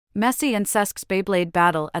Messi and Saesk's Beyblade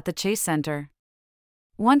battle at the Chase Center.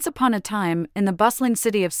 Once upon a time, in the bustling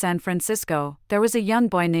city of San Francisco, there was a young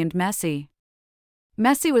boy named Messi.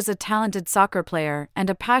 Messi was a talented soccer player and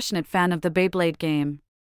a passionate fan of the Beyblade game.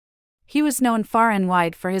 He was known far and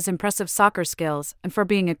wide for his impressive soccer skills and for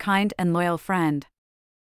being a kind and loyal friend.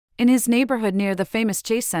 In his neighborhood near the famous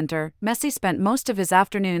Chase Center, Messi spent most of his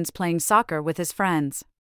afternoons playing soccer with his friends.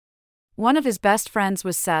 One of his best friends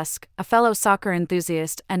was Saesk, a fellow soccer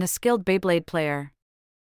enthusiast and a skilled Beyblade player.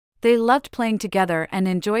 They loved playing together and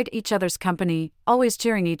enjoyed each other's company, always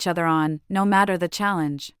cheering each other on, no matter the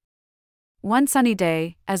challenge. One sunny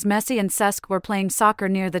day, as Messi and Saesk were playing soccer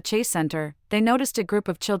near the Chase Center, they noticed a group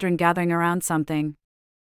of children gathering around something.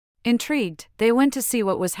 Intrigued, they went to see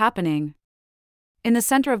what was happening. In the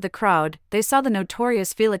center of the crowd, they saw the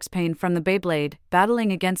notorious Felix Payne from the Beyblade,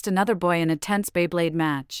 battling against another boy in a tense Beyblade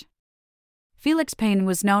match. Felix Payne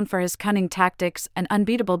was known for his cunning tactics and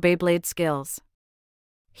unbeatable Beyblade skills.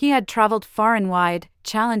 He had traveled far and wide,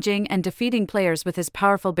 challenging and defeating players with his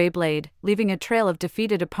powerful Beyblade, leaving a trail of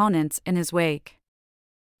defeated opponents in his wake.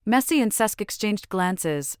 Messi and Saesk exchanged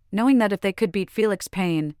glances, knowing that if they could beat Felix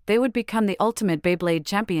Payne, they would become the ultimate Beyblade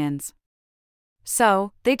champions.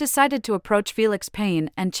 So, they decided to approach Felix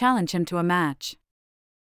Payne and challenge him to a match.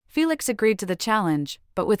 Felix agreed to the challenge,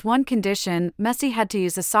 but with one condition: Messi had to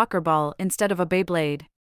use a soccer ball instead of a Beyblade.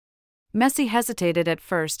 Messi hesitated at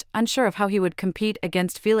first, unsure of how he would compete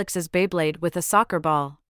against Felix's Beyblade with a soccer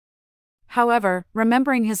ball. However,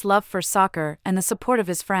 remembering his love for soccer and the support of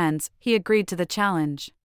his friends, he agreed to the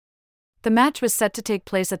challenge. The match was set to take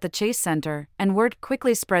place at the Chase Center, and word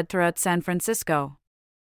quickly spread throughout San Francisco.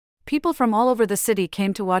 People from all over the city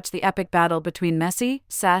came to watch the epic battle between Messi,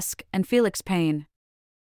 Saesk, and Felix Payne.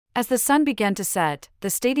 As the sun began to set, the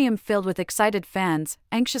stadium filled with excited fans,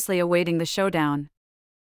 anxiously awaiting the showdown.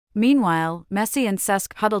 Meanwhile, Messi and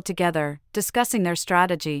Saesk huddled together, discussing their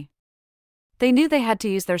strategy. They knew they had to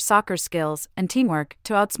use their soccer skills and teamwork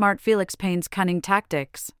to outsmart Felix Payne's cunning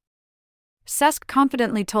tactics. Saesk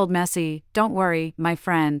confidently told Messi, "Don't worry, my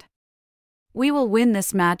friend. We will win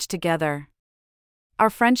this match together. Our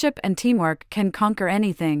friendship and teamwork can conquer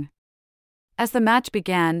anything." As the match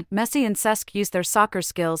began, Messi and Saesk used their soccer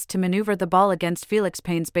skills to maneuver the ball against Felix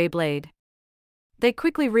Payne's Beyblade. They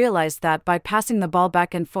quickly realized that by passing the ball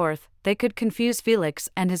back and forth, they could confuse Felix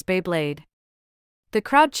and his Beyblade. The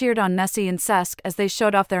crowd cheered on Messi and Saesk as they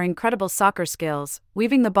showed off their incredible soccer skills,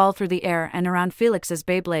 weaving the ball through the air and around Felix's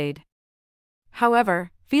Beyblade.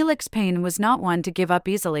 However, Felix Payne was not one to give up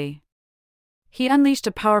easily. He unleashed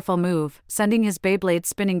a powerful move, sending his Beyblade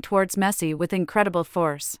spinning towards Messi with incredible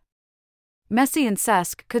force. Messi and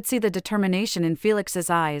Saesk could see the determination in Felix's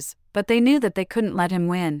eyes, but they knew that they couldn't let him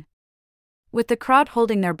win. With the crowd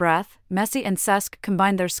holding their breath, Messi and Saesk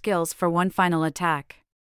combined their skills for one final attack.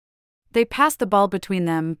 They passed the ball between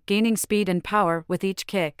them, gaining speed and power with each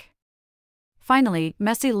kick. Finally,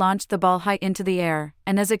 Messi launched the ball high into the air,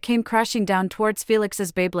 and as it came crashing down towards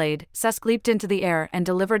Felix's Beyblade, Saesk leaped into the air and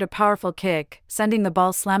delivered a powerful kick, sending the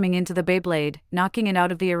ball slamming into the Beyblade, knocking it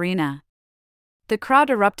out of the arena. The crowd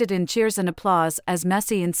erupted in cheers and applause as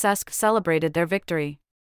Messi and Saesk celebrated their victory.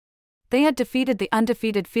 They had defeated the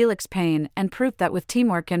undefeated Felix Payne and proved that with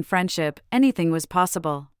teamwork and friendship, anything was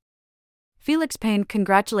possible. Felix Payne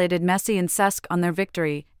congratulated Messi and Saesk on their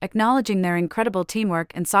victory, acknowledging their incredible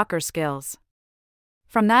teamwork and soccer skills.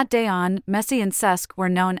 From that day on, Messi and Saesk were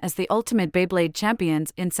known as the ultimate Beyblade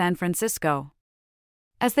champions in San Francisco.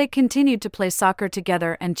 As they continued to play soccer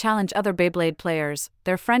together and challenge other Beyblade players,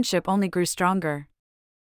 their friendship only grew stronger.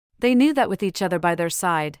 They knew that with each other by their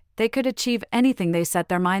side, they could achieve anything they set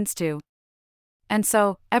their minds to. And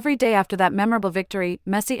so, every day after that memorable victory,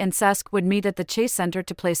 Messi and Saesk would meet at the Chase Center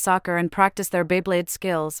to play soccer and practice their Beyblade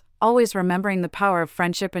skills, always remembering the power of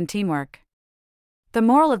friendship and teamwork. The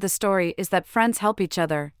moral of the story is that friends help each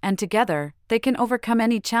other, and together, they can overcome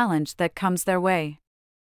any challenge that comes their way.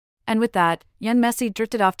 And with that, young Messi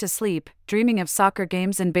drifted off to sleep, dreaming of soccer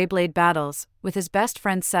games and Beyblade battles, with his best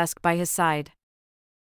friend Saesk by his side.